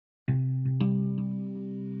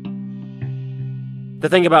The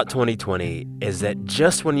thing about 2020 is that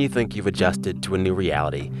just when you think you've adjusted to a new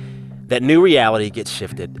reality, that new reality gets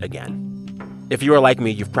shifted again. If you are like me,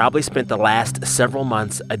 you've probably spent the last several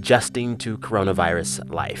months adjusting to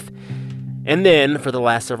coronavirus life. And then, for the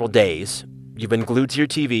last several days, you've been glued to your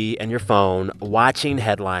TV and your phone watching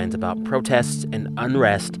headlines about protests and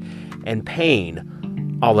unrest and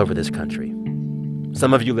pain all over this country.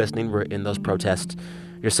 Some of you listening were in those protests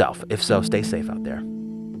yourself. If so, stay safe out there.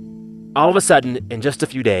 All of a sudden, in just a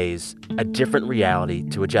few days, a different reality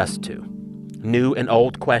to adjust to. New and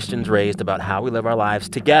old questions raised about how we live our lives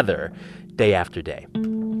together day after day.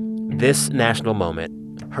 This national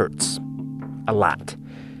moment hurts a lot.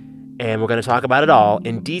 And we're going to talk about it all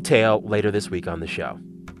in detail later this week on the show.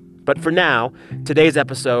 But for now, today's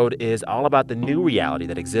episode is all about the new reality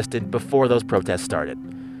that existed before those protests started,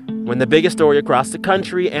 when the biggest story across the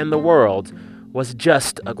country and the world was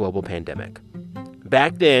just a global pandemic.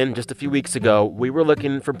 Back then, just a few weeks ago, we were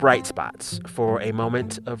looking for bright spots, for a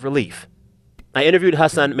moment of relief. I interviewed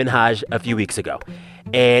Hasan Minhaj a few weeks ago,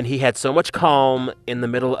 and he had so much calm in the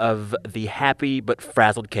middle of the happy but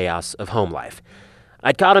frazzled chaos of home life.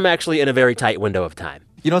 I'd caught him actually in a very tight window of time.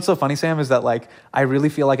 You know what's so funny, Sam, is that, I really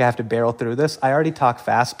feel like I have to barrel through this. I already talk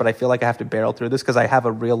fast, but I feel like I have to barrel through this because I have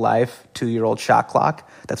a real-life 2-year-old shot clock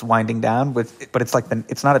that's winding down. But it's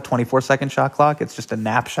it's not a 24-second shot clock. It's just a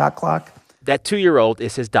nap shot clock. That 2-year-old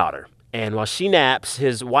is his daughter, and while she naps,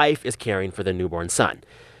 his wife is caring for their newborn son.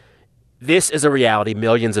 This is a reality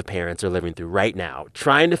millions of parents are living through right now,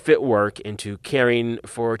 trying to fit work into caring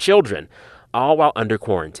for children, all while under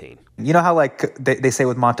quarantine. You know how, they say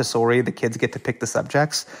with Montessori, the kids get to pick the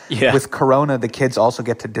subjects? Yeah. With Corona, the kids also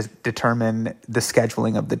get to determine the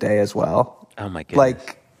scheduling of the day as well. Oh, my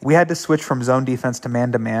goodness. We had to switch from zone defense to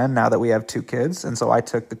man-to-man now that we have 2 kids, and so I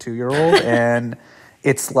took the 2-year-old, and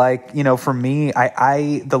it's for me,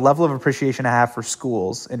 the level of appreciation I have for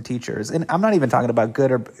schools and teachers, and I'm not even talking about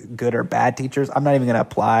good or bad teachers. I'm not even going to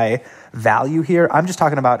apply value here. I'm just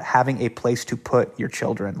talking about having a place to put your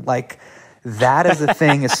children. That as a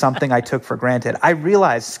thing is something I took for granted. I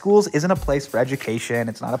realize schools isn't a place for education.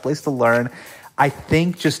 It's not a place to learn. I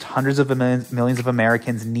think just hundreds of millions of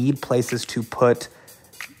Americans need places to put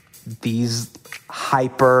these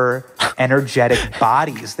hyper energetic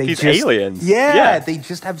bodies. These aliens. Yeah, they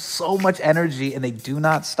just have so much energy and they do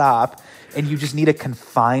not stop. And you just need a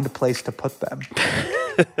confined place to put them.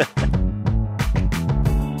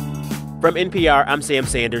 From NPR, I'm Sam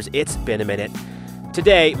Sanders. It's been a minute.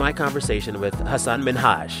 Today, my conversation with Hasan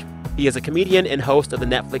Minhaj. He is a comedian and host of the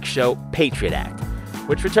Netflix show Patriot Act,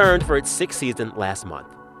 which returned for its 6th season last month.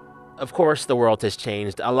 Of course, the world has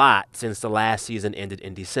changed a lot since the last season ended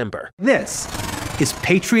in December. This is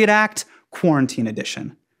Patriot Act Quarantine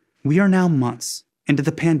Edition. We are now months into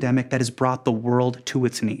the pandemic that has brought the world to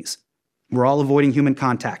its knees. We're all avoiding human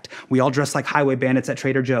contact. We all dress like highway bandits at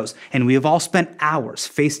Trader Joe's. And we have all spent hours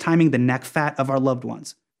FaceTiming the neck fat of our loved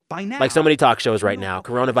ones. By now, like so many talk shows right now,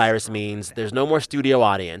 coronavirus means there's no more studio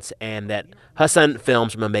audience and that Hasan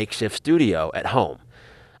films from a makeshift studio at home.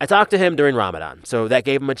 I talked to him during Ramadan, so that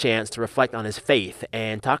gave him a chance to reflect on his faith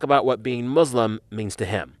and talk about what being Muslim means to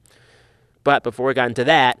him. But before we got into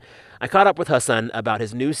that, I caught up with Hasan about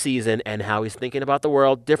his new season and how he's thinking about the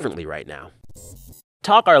world differently right now.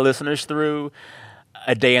 Talk our listeners through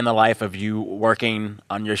a day in the life of you working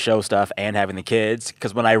on your show stuff and having the kids.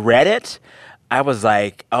 Because when I read it, I was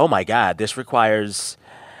like, oh, my God, this requires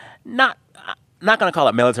not going to call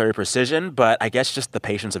it military precision, but I guess just the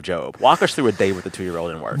patience of Job. Walk us through a day with a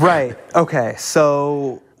 2-year-old in work. Right. Okay.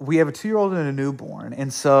 So we have a 2-year-old and a newborn.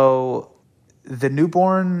 And so the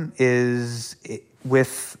newborn is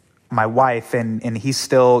with my wife, and he's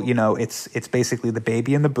still, it's basically the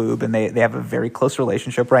baby and the boob, and they have a very close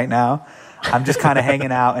relationship right now. I'm just kind of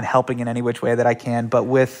hanging out and helping in any which way that I can. But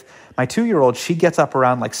with my 2-year-old, she gets up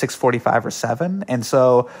around 6:45 or 7. And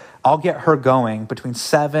so I'll get her going between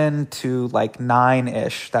 7 to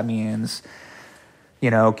 9-ish. That means,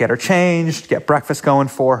 get her changed, get breakfast going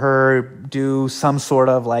for her, do some sort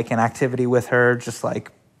of an activity with her, just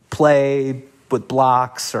play with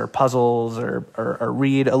blocks or puzzles or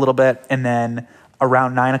read a little bit. And then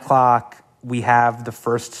around 9 o'clock, we have the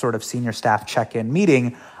first sort of senior staff check-in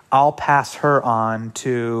meeting. I'll pass her on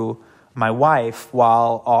to my wife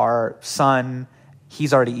while our son,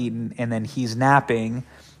 he's already eaten, and then he's napping.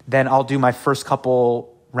 Then I'll do my first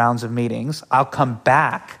couple rounds of meetings. I'll come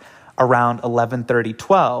back around 11:30,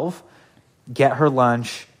 12, get her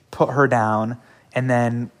lunch, put her down, and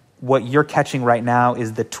then what you're catching right now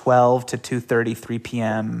is the 12 to 2:30, 3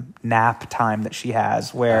 p.m. nap time that she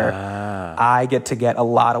has, where I get to get a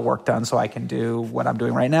lot of work done so I can do what I'm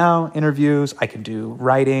doing right now, interviews, I can do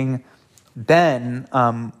writing, Then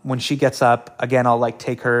when she gets up, again, I'll like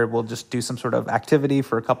take her, we'll just do some sort of activity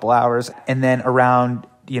for a couple hours. And then around,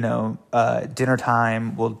 dinner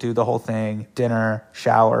time, we'll do the whole thing, dinner,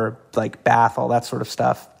 shower, like bath, all that sort of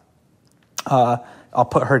stuff. I'll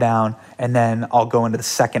put her down, and then I'll go into the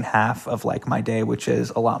second half of like my day, which is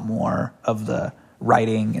a lot more of the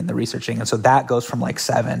writing and the researching. And so that goes from like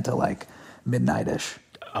 7 to like midnight-ish.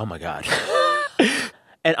 Oh my God.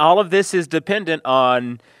 And all of this is dependent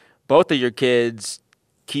on both of your kids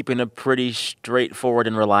keeping a pretty straightforward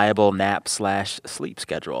and reliable nap/sleep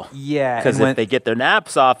schedule. Yeah. Because if they get their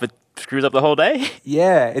naps off, it screws up the whole day.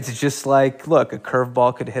 Yeah. It's just like, look, a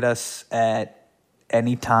curveball could hit us at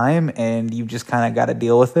any time, and you just kind of got to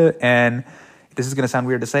deal with it. And this is going to sound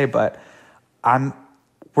weird to say, but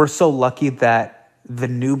we're so lucky that the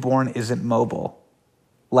newborn isn't mobile.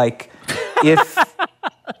 Like if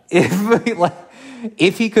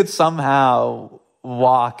he could somehow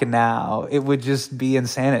walk now, it would just be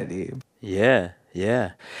insanity. Yeah.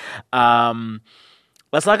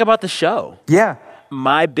 Let's talk about the show. Yeah.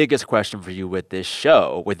 My biggest question for you with this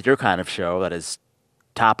show, with your kind of show that is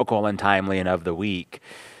topical and timely and of the week,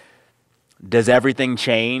 does everything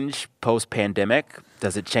change post-pandemic?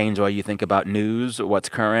 Does it change the way you think about news, what's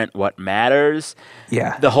current, what matters?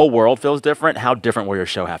 Yeah. The whole world feels different. How different will your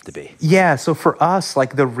show have to be? Yeah, so for us,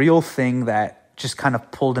 like the real thing that just kind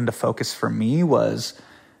of pulled into focus for me was,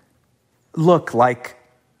 look, like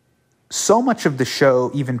so much of the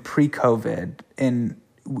show, even pre-COVID, and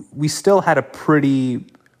we still had a pretty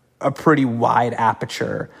wide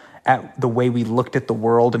aperture at the way we looked at the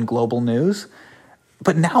world and global news.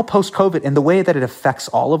 But now post-COVID and the way that it affects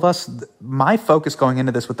all of us, my focus going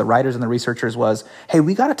into this with the writers and the researchers was, hey,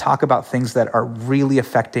 we got to talk about things that are really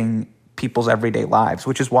affecting people's everyday lives,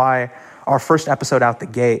 which is why our first episode out the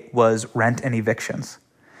gate was rent and evictions.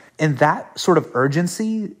 And that sort of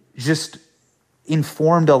urgency just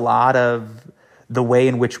informed a lot of the way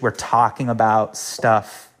in which we're talking about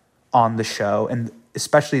stuff on the show, and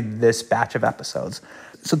especially this batch of episodes.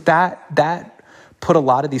 So that put a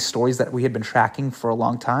lot of these stories that we had been tracking for a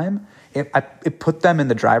long time, it put them in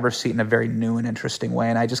the driver's seat in a very new and interesting way,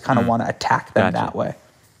 and I just kind of want to attack them that way.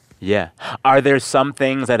 Yeah. Are there some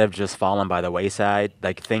things that have just fallen by the wayside,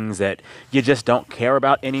 like things that you just don't care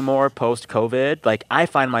about anymore post-COVID? Like, I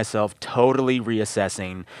find myself totally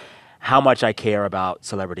reassessing how much I care about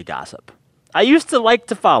celebrity gossip. I used to like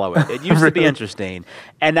to follow it. It used to be interesting.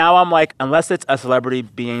 And now I'm like, unless it's a celebrity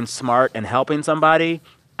being smart and helping somebody,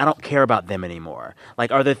 I don't care about them anymore.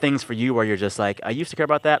 Like, are there things for you where you're just like, I used to care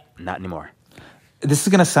about that, not anymore? This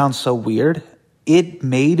is going to sound so weird. It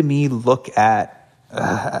made me look at,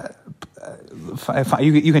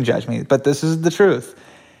 you can judge me, but this is the truth.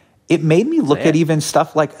 It made me look at even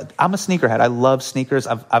stuff like, I'm a sneakerhead. I love sneakers.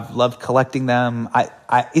 I've loved collecting them.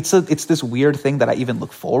 It's this weird thing that I even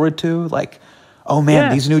look forward to. Like, oh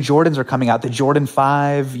man, these new Jordans are coming out. The Jordan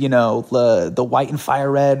 5, the white and fire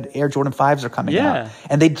red Air Jordan 5s are coming out.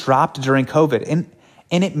 And they dropped during COVID.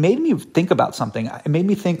 And it made me think about something. It made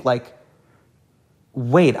me think like,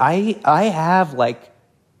 wait, I have like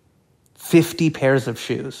 50 pairs of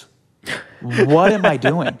shoes. What am I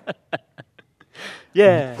doing?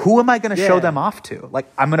 Yeah. Who am I going to show them off to? Like,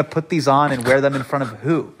 I'm going to put these on and wear them in front of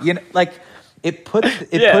who? Like it put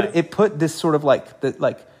this sort of like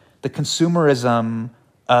the consumerism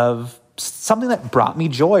of something that brought me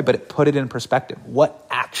joy, but it put it in perspective. What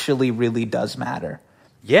actually really does matter?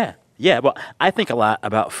 Yeah. Well, I think a lot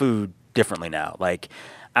about food differently now. Like,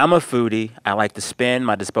 I'm a foodie. I like to spend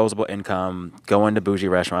my disposable income going to bougie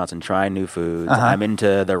restaurants and trying new foods. I'm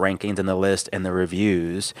into the rankings and the list and the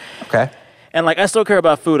reviews. Okay. And, like, I still care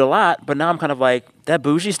about food a lot, but now I'm kind of like, that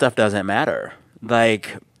bougie stuff doesn't matter.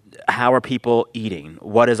 Like, how are people eating?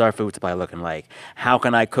 What is our food supply looking like? How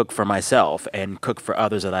can I cook for myself and cook for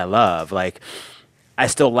others that I love? Like, I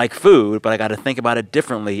still like food, but I got to think about it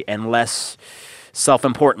differently and less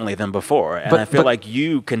self-importantly than before. And I feel like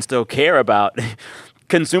you can still care about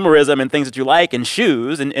consumerism and things that you like and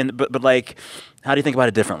shoes, but like, how do you think about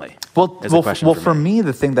it differently? Well, for me,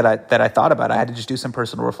 the thing that I thought about, I had to just do some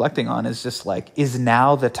personal reflecting on, is just like, is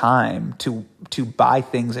now the time to buy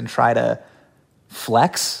things and try to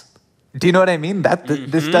flex? Do you know what I mean?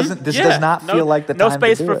 This does not feel like the time. No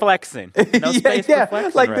space to do for it. flexing. No space for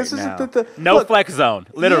flexing. Like, right this now. is no look, flex zone.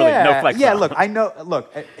 Literally, no flex zone. Yeah, look, I know.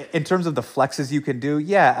 Look, in terms of the flexes you can do,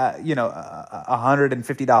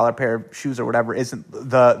 $150 pair of shoes or whatever isn't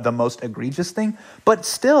the most egregious thing, but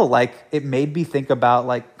still, like, it made me think about,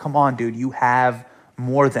 like, come on, dude, you have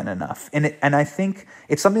more than enough, and I think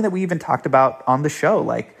it's something that we even talked about on the show,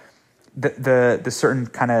 like the certain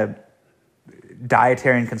kind of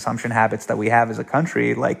dietary and consumption habits that we have as a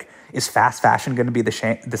country, like, is fast fashion going to be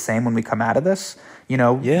the same when we come out of this? You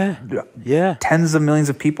know, tens of millions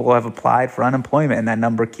of people have applied for unemployment, and that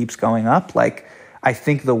number keeps going up. Like, I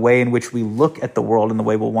think the way in which we look at the world and the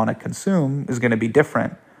way we'll want to consume is going to be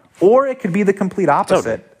different. Or it could be the complete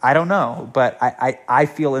opposite. Totally. I don't know. But I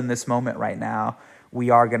feel in this moment right now, we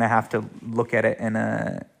are going to have to look at it in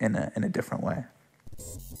a different way.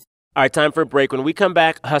 All right, time for a break. When we come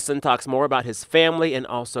back, Hassan talks more about his family and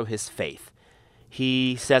also his faith.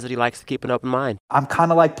 He says that he likes to keep an open mind. I'm kind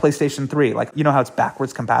of like PlayStation 3. Like, you know how it's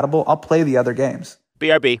backwards compatible? I'll play the other games.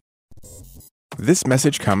 BRB. This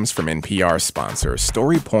message comes from NPR sponsor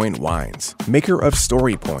Story Point Wines, maker of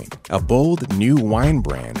Story Point, a bold new wine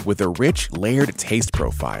brand with a rich, layered taste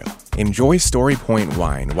profile. Enjoy Story Point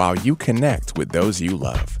wine while you connect with those you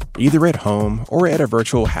love, either at home or at a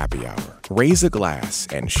virtual happy hour. Raise a glass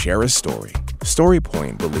and share a story. Story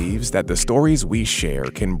Point believes that the stories we share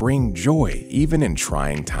can bring joy even in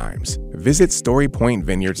trying times. Visit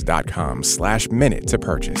StoryPointVineyards.com/minute to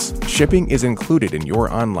purchase. Shipping is included in your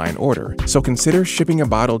online order, so consider shipping a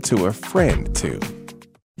bottle to a friend, too.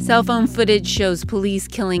 Cell phone footage shows police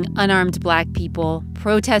killing unarmed Black people.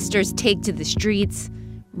 Protesters take to the streets,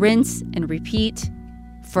 rinse and repeat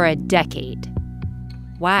for a decade.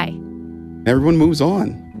 Why? Everyone moves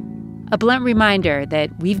on. A blunt reminder that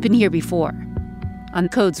we've been here before on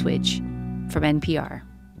Code Switch from NPR.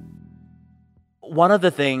 One of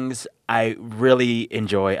the things I really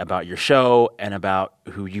enjoy about your show and about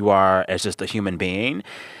who you are as just a human being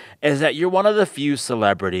is that you're one of the few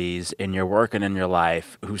celebrities in your work and in your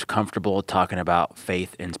life who's comfortable talking about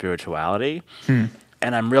faith and spirituality. And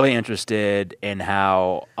I'm really interested in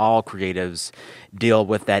how all creatives deal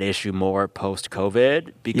with that issue more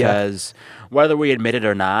post-COVID, because whether we admit it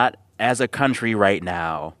or not, as a country right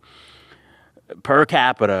now, per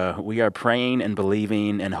capita, we are praying and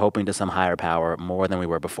believing and hoping to some higher power more than we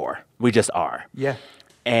were before. We just are.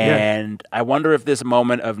 And I wonder if this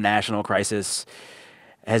moment of national crisis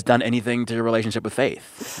has done anything to your relationship with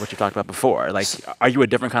faith, which you talked about before. Like, are you a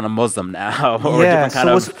different kind of Muslim now, or a different kind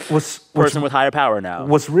of person with higher power now?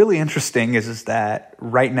 What's really interesting is that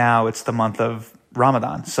right now it's the month of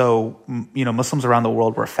Ramadan. So, you know, Muslims around the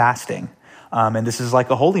world were fasting, and this is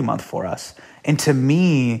like a holy month for us. And to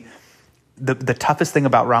me, the toughest thing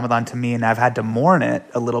about Ramadan to me, and I've had to mourn it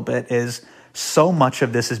a little bit, is so much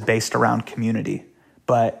of this is based around community.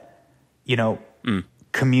 But, you know,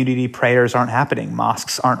 community prayers aren't happening.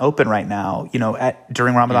 Mosques aren't open right now. You know,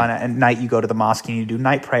 during Ramadan at night, you go to the mosque and you do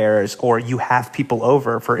night prayers, or you have people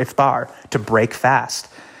over for iftar to break fast.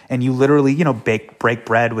 And you literally, you know, break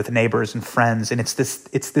bread with neighbors and friends. And it's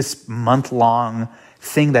this month-long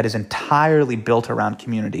thing that is entirely built around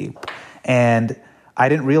community. And I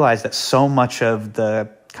didn't realize that so much of the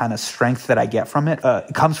kind of strength that I get from it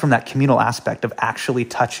comes from that communal aspect of actually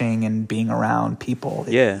touching and being around people.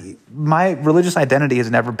 My religious identity has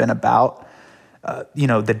never been about, you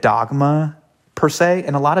know, the dogma per se.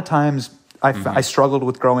 And a lot of times I struggled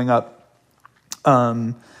with growing up.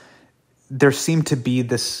 There seemed to be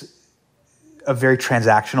a very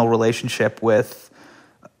transactional relationship with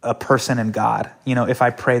a person and God. You know, if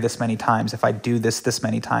I pray this many times, if I do this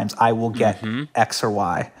many times, I will get X or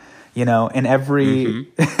Y. You know, and I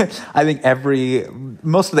think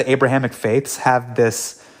most of the Abrahamic faiths have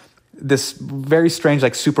this very strange,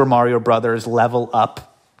 like, Super Mario Brothers level up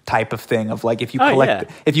type of thing of, like, if you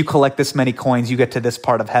collect this many coins, you get to this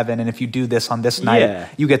part of heaven, and if you do this on this night,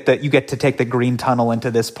 you get to take the green tunnel into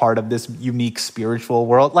this part of this unique spiritual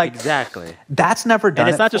world. Like, exactly, that's never done. And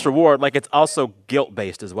it's not just reward; like, it's also guilt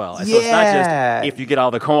based as well. So it's not just if you get all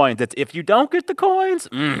the coins; it's if you don't get the coins,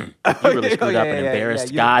 you really screwed up and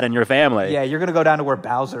embarrassed God and your family. Yeah, you're gonna go down to where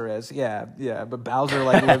Bowser is. But Bowser,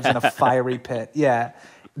 like, lives in a fiery pit.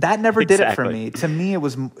 That never did it for me. To me, it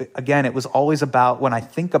was always about, when I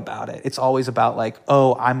think about it, it's always about, like,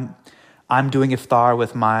 oh, I'm doing iftar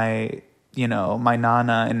with my, you know, my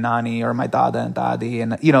nana and nani, or my dada and dadi,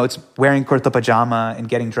 and, you know, it's wearing kurta pajama and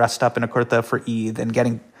getting dressed up in a kurta for Eid and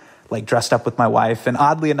getting, like, dressed up with my wife, and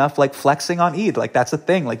oddly enough, like, flexing on Eid, like, that's a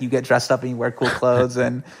thing. Like, you get dressed up and you wear cool clothes,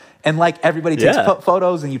 and like, everybody takes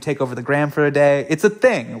photos, and you take over the gram for a day. It's a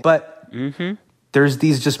thing, but. There's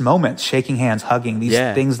these just moments, shaking hands, hugging, these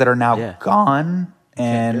things that are now gone,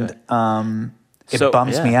 and it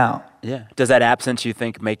bums me out. Does that absence, you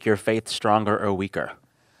think, make your faith stronger or weaker?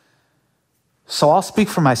 So I'll speak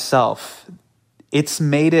for myself. It's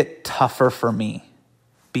made it tougher for me,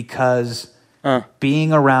 because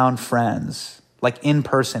being around friends, like in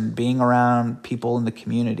person, being around people in the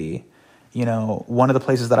community, You know, one of the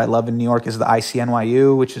places that I love in New York is the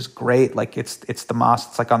ICNYU, which is great. Like it's the mosque.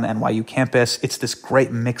 It's like on the NYU campus. It's this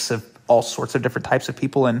great mix of all sorts of different types of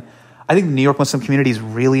people. And I think the New York Muslim community is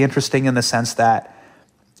really interesting in the sense that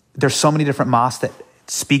there's so many different mosques that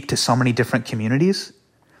speak to so many different communities.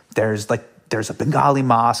 There's a Bengali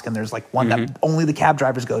mosque, and there's like one that only the cab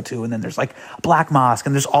drivers go to. And then there's like a black mosque,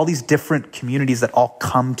 and there's all these different communities that all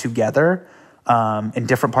come together in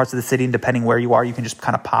different parts of the city. And depending where you are, you can just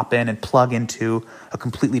kind of pop in and plug into a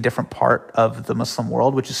completely different part of the Muslim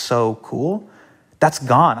world, which is so cool. That's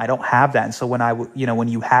gone. I don't have that. And so when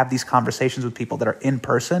you have these conversations with people that are in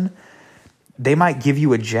person, they might give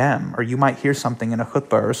you a gem, or you might hear something in a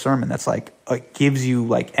khutbah or a sermon that's like, it gives you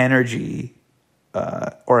like energy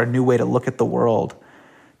or a new way to look at the world.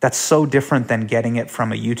 That's so different than getting it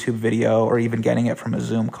from a YouTube video or even getting it from a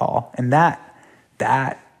Zoom call. And that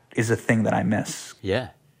is a thing that I miss. Yeah.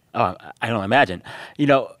 Oh, I don't imagine. You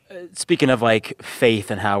know, speaking of like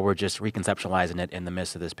faith and how we're just reconceptualizing it in the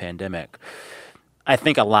midst of this pandemic, I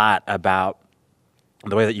think a lot about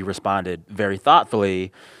the way that you responded very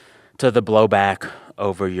thoughtfully to the blowback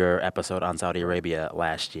over your episode on Saudi Arabia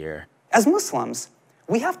last year. As Muslims,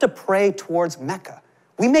 we have to pray towards Mecca.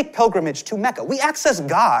 We make pilgrimage to Mecca. We access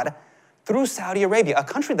God through Saudi Arabia, a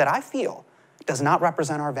country that I feel does not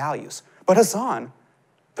represent our values. But Hassan,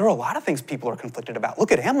 there are a lot of things people are conflicted about.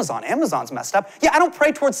 Look at Amazon. Amazon's messed up. Yeah, I don't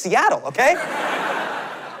pray towards Seattle, okay?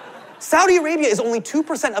 Saudi Arabia is only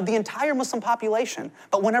 2% of the entire Muslim population.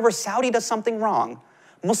 But whenever Saudi does something wrong,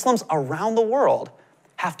 Muslims around the world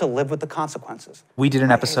have to live with the consequences. We did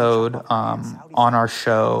an episode on our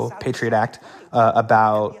show, Patriot Act,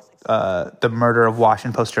 about the murder of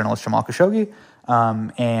Washington Post journalist Jamal Khashoggi.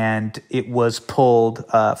 And it was pulled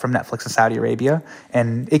from Netflix in Saudi Arabia.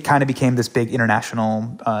 And it kind of became this big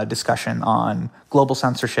international discussion on global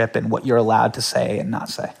censorship and what you're allowed to say and not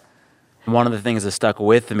say. One of the things that stuck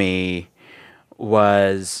with me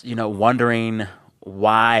was, wondering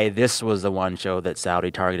why this was the one show that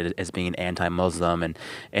Saudi targeted as being anti-Muslim,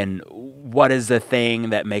 and what is the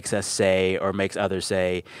thing that makes us say or makes others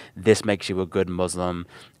say this makes you a good Muslim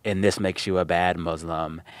and this makes you a bad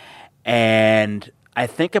Muslim. And I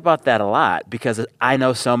think about that a lot because I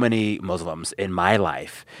know so many Muslims in my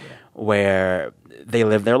life where they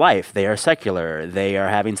live their life. They are secular. They are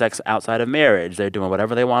having sex outside of marriage. They're doing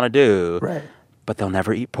whatever they want to do. Right. But they'll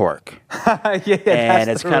never eat pork. And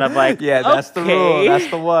it's kind of like, that's the rule. That's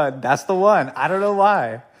the one. That's the one. I don't know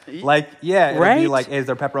why. Like, it'd be like, is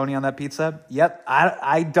there pepperoni on that pizza? Yep.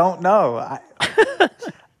 I don't know.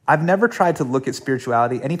 I've never tried to look at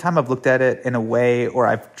spirituality. Anytime I've looked at it in a way, or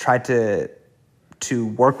I've tried to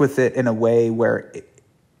work with it in a way where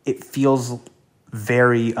it feels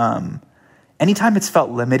very, anytime it's felt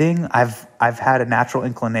limiting, I've had a natural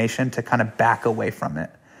inclination to kind of back away from it.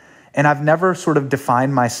 And I've never sort of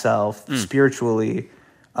defined myself spiritually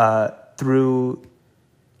through,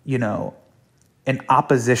 an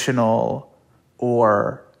oppositional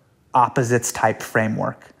or opposites type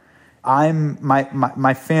framework.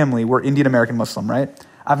 My family, we're Indian American Muslim, right?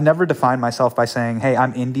 I've never defined myself by saying, hey,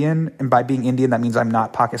 I'm Indian, and by being Indian, that means I'm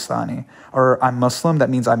not Pakistani. Or I'm Muslim, that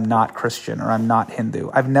means I'm not Christian, or I'm not Hindu.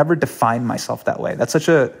 I've never defined myself that way. That's such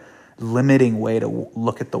a limiting way to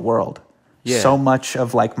look at the world. Yeah. So much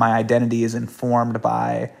of like my identity is informed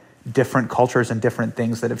by different cultures and different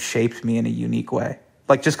things that have shaped me in a unique way.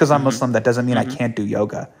 Like just because I'm Muslim, that doesn't mean I can't do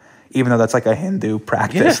yoga, even though that's like a Hindu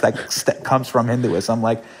practice that comes from Hinduism.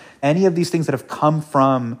 Like any of these things that have come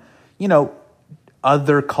from,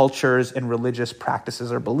 other cultures and religious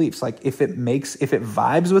practices or beliefs. Like if it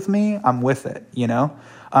vibes with me, I'm with it,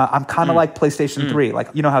 I'm kind of like PlayStation 3.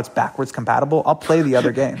 Like, how it's backwards compatible? I'll play the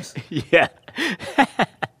other games. Yeah.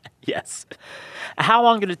 Yes. How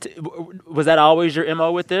long did was that always your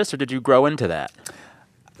MO with this, or did you grow into that?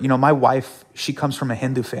 My wife, she comes from a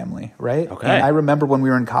Hindu family, right? Okay. And I remember when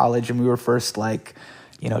we were in college and we were first like,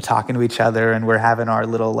 talking to each other and we're having our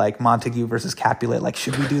little like Montague versus Capulet, like,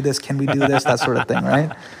 should we do this? Can we do this? That sort of thing,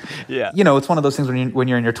 right? Yeah. It's one of those things when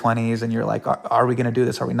you're in your 20s and you're like, are we going to do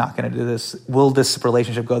this? Are we not going to do this? Will this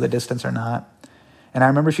relationship go the distance or not? And I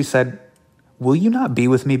remember she said, will you not be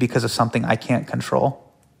with me because of something I can't control?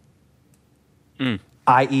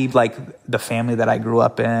 I.e. like the family that I grew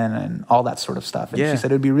up in and all that sort of stuff. And she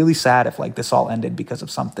said, it would be really sad if like this all ended because of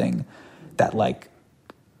something that like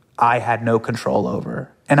I had no control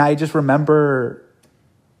over. And I just remember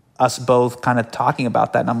us both kind of talking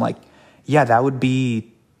about that. And I'm like, yeah, that would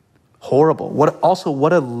be horrible. What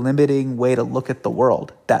a limiting way to look at the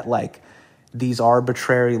world, that like these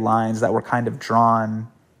arbitrary lines that were kind of drawn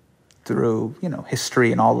through,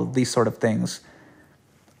 history and all of these sort of things.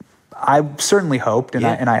 I certainly hoped, and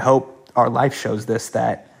I hope our life shows this,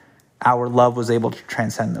 that our love was able to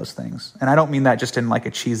transcend those things. And I don't mean that just in like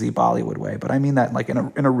a cheesy Bollywood way, but I mean that like in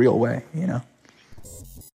a real way, you know?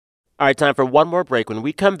 All right, time for one more break. When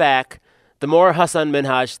we come back, the more Hasan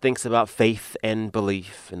Minhaj thinks about faith and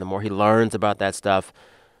belief, and the more he learns about that stuff,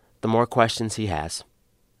 the more questions he has.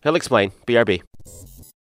 He'll explain. BRB.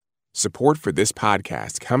 Support for this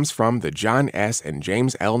podcast comes from the John S. and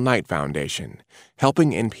James L. Knight Foundation,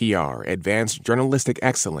 helping NPR advance journalistic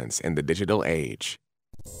excellence in the digital age.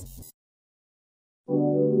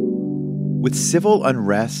 With civil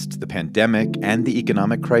unrest, the pandemic, and the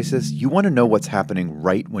economic crisis, you want to know what's happening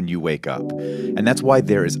right when you wake up. And that's why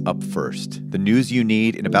there is Up First, the news you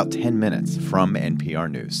need in about 10 minutes from NPR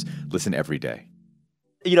News. Listen every day.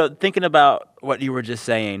 You know, thinking about what you were just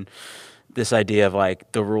saying, this idea of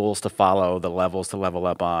like the rules to follow, the levels to level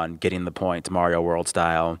up on, getting the points, Mario World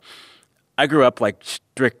style. I grew up like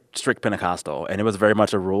strict Pentecostal, and it was very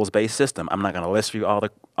much a rules-based system. I'm not going to list for you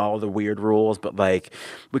all the weird rules, but like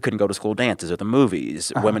we couldn't go to school dances or the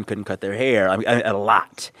movies. Women couldn't cut their hair. I mean, a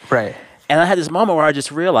lot. Right. And I had this moment where I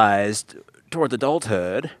just realized towards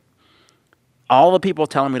adulthood, all the people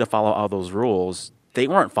telling me to follow all those rules, they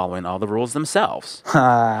weren't following all the rules themselves.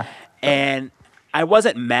 And I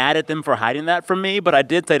wasn't mad at them for hiding that from me, but I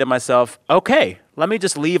did say to myself, okay, let me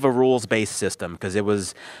just leave a rules-based system because it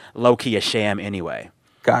was low-key a sham anyway.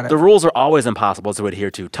 Got it. The rules are always impossible to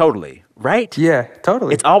adhere to, totally, right? Yeah,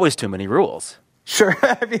 totally. It's always too many rules. Sure.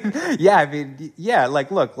 Like,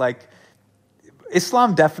 look, like,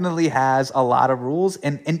 Islam definitely has a lot of rules.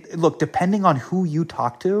 And look, depending on who you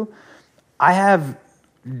talk to, I have,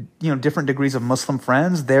 different degrees of Muslim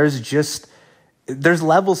friends. There's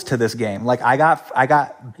levels to this game. Like I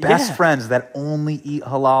got best friends that only eat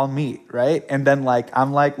halal meat, right? And then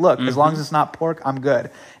I'm like, look, as long as it's not pork, I'm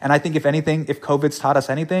good. And I think if anything, if COVID's taught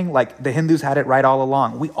us anything, like the Hindus had it right all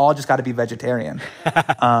along. We all just got to be vegetarian.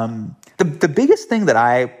 The biggest thing that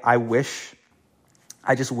I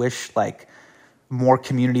just wish like more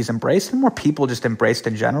communities embraced and more people just embraced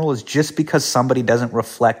in general is just because somebody doesn't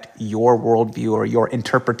reflect your worldview or your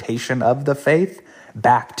interpretation of the faith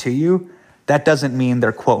back to you, that doesn't mean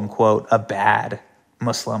they're quote unquote a bad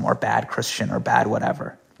Muslim or bad Christian or bad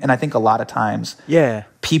whatever. And I think a lot of times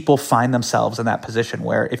people find themselves in that position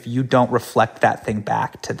where if you don't reflect that thing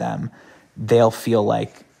back to them, they'll feel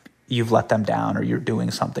like you've let them down or you're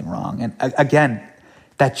doing something wrong. And again,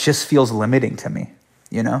 that just feels limiting to me,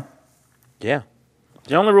 Yeah.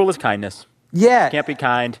 The only rule is kindness. Yeah. You can't be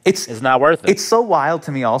kind. It's not worth it. It's so wild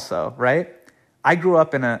to me also, right? I grew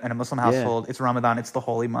up in a Muslim household. It's Ramadan. It's the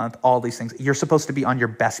holy month. All these things. You're supposed to be on your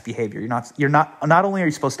best behavior. Not only are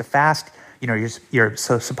you supposed to fast, you're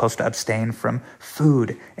supposed to abstain from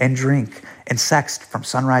food and drink and sex from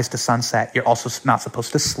sunrise to sunset. You're also not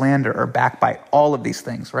supposed to slander or backbite. All of these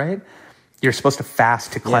things, right? You're supposed to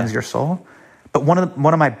fast to cleanse your soul. But one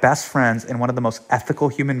of my best friends and one of the most ethical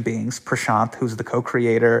human beings, Prashant, who's the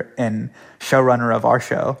co-creator and showrunner of our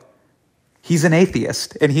show, he's an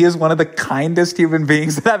atheist, and he is one of the kindest human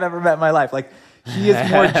beings that I've ever met in my life. Like, he is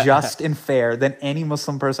more just and fair than any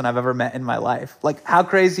Muslim person I've ever met in my life. Like, how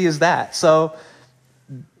crazy is that? So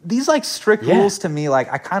these, like, strict rules to me, like,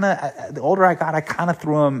 the older I got, I kind of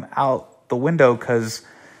threw them out the window because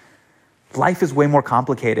life is way more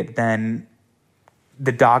complicated than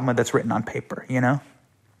the dogma that's written on paper,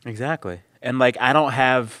 Exactly. And, like, I don't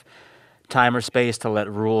have time or space to let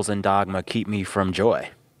rules and dogma keep me from joy.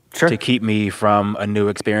 Sure. To keep me from a new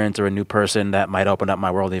experience or a new person that might open up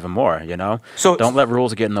my world even more, So don't let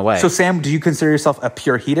rules get in the way. So Sam, do you consider yourself a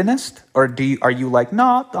pure hedonist, or are you like,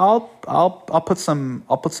 no, I'll put some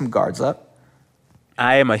guards up?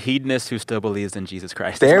 I am a hedonist who still believes in Jesus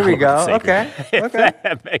Christ. There we go. Okay.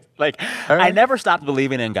 I never stopped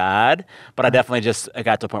believing in God, but I definitely I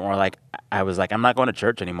got to a point where I was like, I'm not going to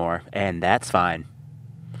church anymore, and that's fine.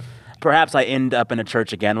 Perhaps I end up in a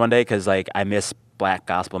church again one day because I miss Black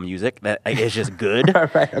gospel music that is just good.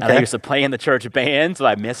 Right, okay. And I used to play in the church band, so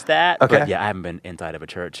I missed that. Okay. But I haven't been inside of a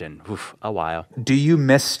church in a while. Do you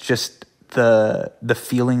miss just the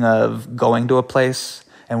feeling of going to a place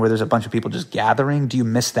and where there's a bunch of people just gathering? Do you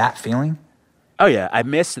miss that feeling? Oh, yeah. I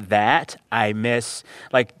miss that. I miss,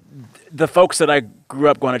 the folks that I grew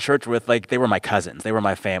up going to church with, they were my cousins. They were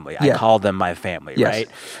my family. I called them my family, right?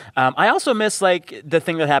 I also miss, the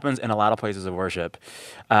thing that happens in a lot of places of worship.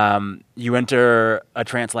 You enter a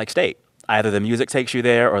trance-like state. Either the music takes you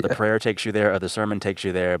there, or the prayer takes you there, or the sermon takes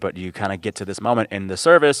you there, but you kind of get to this moment in the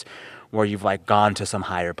service where you've, gone to some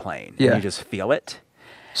higher plane. Yeah. And you just feel it.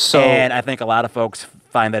 And I think a lot of folks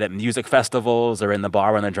find that at music festivals or in the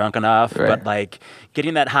bar when they're drunk enough. Right. But like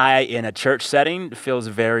getting that high in a church setting feels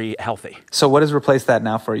very healthy. So what has replaced that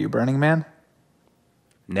now for you? Burning Man?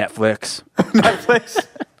 Netflix. Netflix?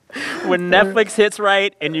 When Netflix hits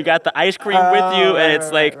right and you got the ice cream with you and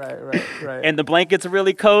it's like, and the blanket's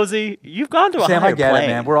really cozy, you've gone to a Sam, higher I get plane. it,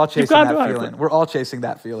 man. We're all chasing that feeling. We're all chasing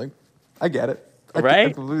that feeling. I get it.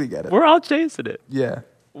 I completely get it. We're all chasing it. Yeah.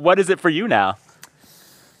 What is it for you now?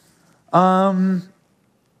 Man,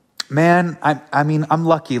 I mean, I'm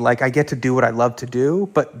lucky. Like, I get to do what I love to do,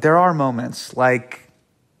 but there are moments like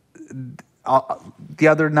the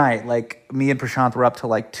other night, like me and Prashant were up till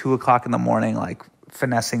like 2:00 in the morning, like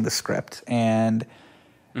finessing the script. And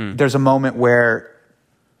there's a moment where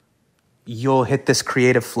you'll hit this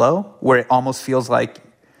creative flow where it almost feels like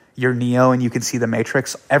you're Neo and you can see the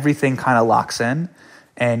Matrix. Everything kind of locks in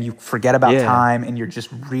and you forget about time and you're just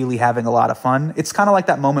really having a lot of fun. It's kind of like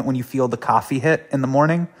that moment when you feel the coffee hit in the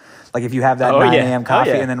morning. Like if you have that 9 a.m.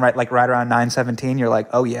 coffee and then right around 9:17, you're like,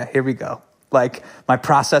 oh yeah, here we go. Like my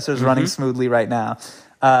processor's running smoothly right now.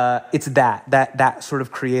 It's that sort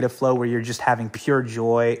of creative flow where you're just having pure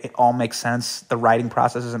joy. It all makes sense. The writing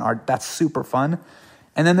processes and art, that's super fun.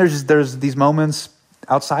 And then there's these moments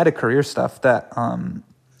outside of career stuff that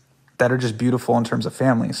are just beautiful in terms of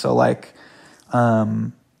family. So like,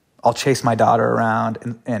 I'll chase my daughter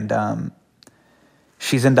around and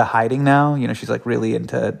she's into hiding now. You know, she's like really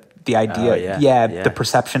into the idea, the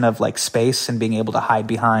perception of like space and being able to hide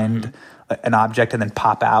behind an object and then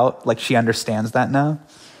pop out. Like she understands that now.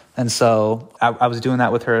 And so I was doing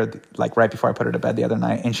that with her like right before I put her to bed the other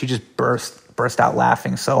night, and she just burst out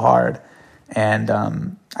laughing so hard. And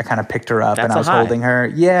I kind of picked her up and I was holding her.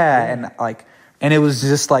 And it was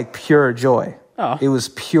just like pure joy. Oh. It was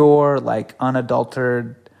pure, like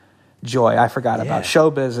unadulterated joy. I forgot about show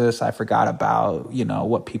business. I forgot about,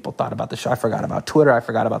 what people thought about the show. I forgot about Twitter. I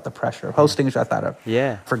forgot about the pressure of hosting.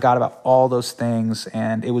 Forgot about all those things.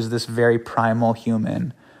 And it was this very primal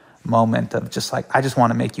human moment of just like, I just want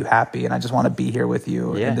to make you happy and I just want to be here with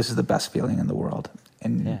you. Yeah. And this is the best feeling in the world.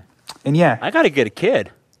 And I got to get a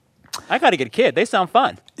kid. They sound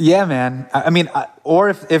fun. Yeah, man. I mean, or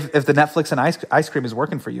if the Netflix and ice cream is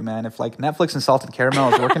working for you, man. If like Netflix and salted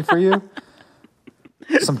caramel is working for you,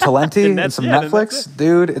 some Talenti and some Netflix,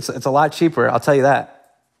 dude, it's a lot cheaper. I'll tell you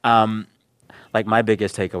that. Like my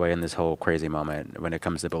biggest takeaway in this whole crazy moment when it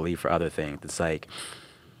comes to belief for other things, it's like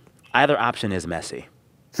either option is messy.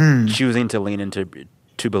 Choosing to lean into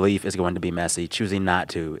belief is going to be messy. Choosing not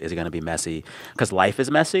to is going to be messy because life is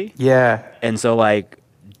messy. Yeah. And so like,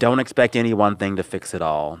 don't expect any one thing to fix it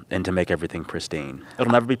all and to make everything pristine.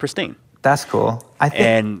 It'll never be pristine. That's cool. I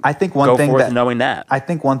think one go thing forth that knowing that. I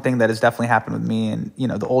think one thing that has definitely happened with me, and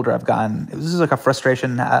the older I've gotten, this is like a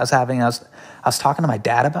frustration I was having. I was talking to my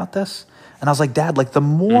dad about this, and I was like, Dad, like the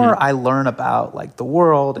more I learn about like the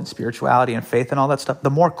world and spirituality and faith and all that stuff, the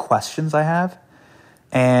more questions I have.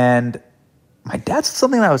 And my dad said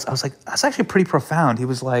something that I was like, that's actually pretty profound.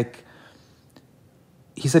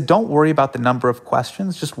 He said, don't worry about the number of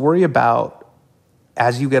questions. Just worry about,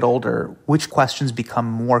 as you get older, which questions become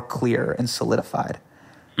more clear and solidified.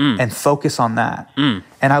 And focus on that. And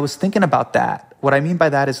I was thinking about that. What I mean by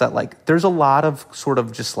that is that like, there's a lot of sort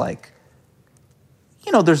of just like,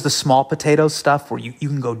 there's the small potato stuff where you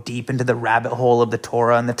can go deep into the rabbit hole of the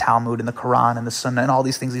Torah and the Talmud and the Quran and the Sunnah and all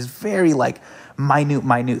these things, these very like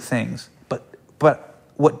minute things. But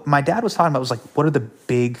what my dad was talking about was like, what are the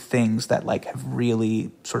big things that like have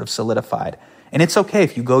really sort of solidified? And it's okay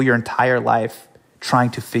if you go your entire life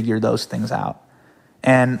trying to figure those things out.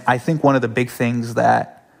 And I think one of the big things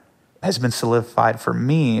that has been solidified for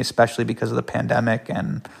me, especially because of the pandemic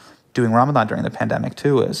and doing Ramadan during the pandemic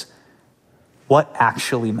too, is what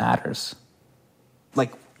actually matters.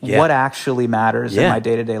 Like what actually matters in my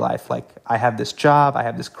day-to-day life. Like I have this job, I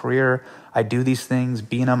have this career, I do these things.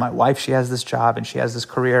 Bina, my wife, she has this job and she has this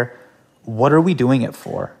career. What are we doing it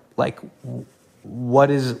for? Like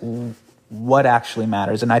what actually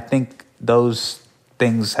matters? And I think those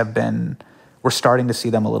things we're starting to see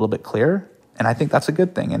them a little bit clearer. And I think that's a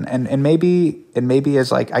good thing. And maybe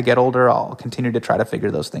as like I get older, I'll continue to try to figure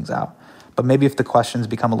those things out. But maybe if the questions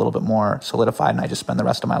become a little bit more solidified and I just spend the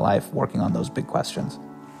rest of my life working on those big questions,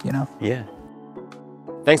 Yeah.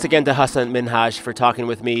 Thanks again to Hasan Minhaj for talking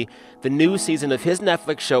with me. The new season of his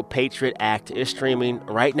Netflix show, Patriot Act, is streaming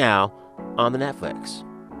right now on the Netflix.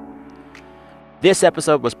 This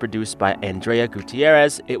episode was produced by Andrea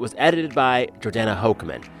Gutierrez. It was edited by Jordana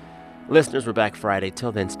Hochman. Listeners, we're back Friday.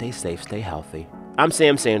 Till then, stay safe, stay healthy. I'm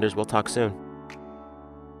Sam Sanders. We'll talk soon.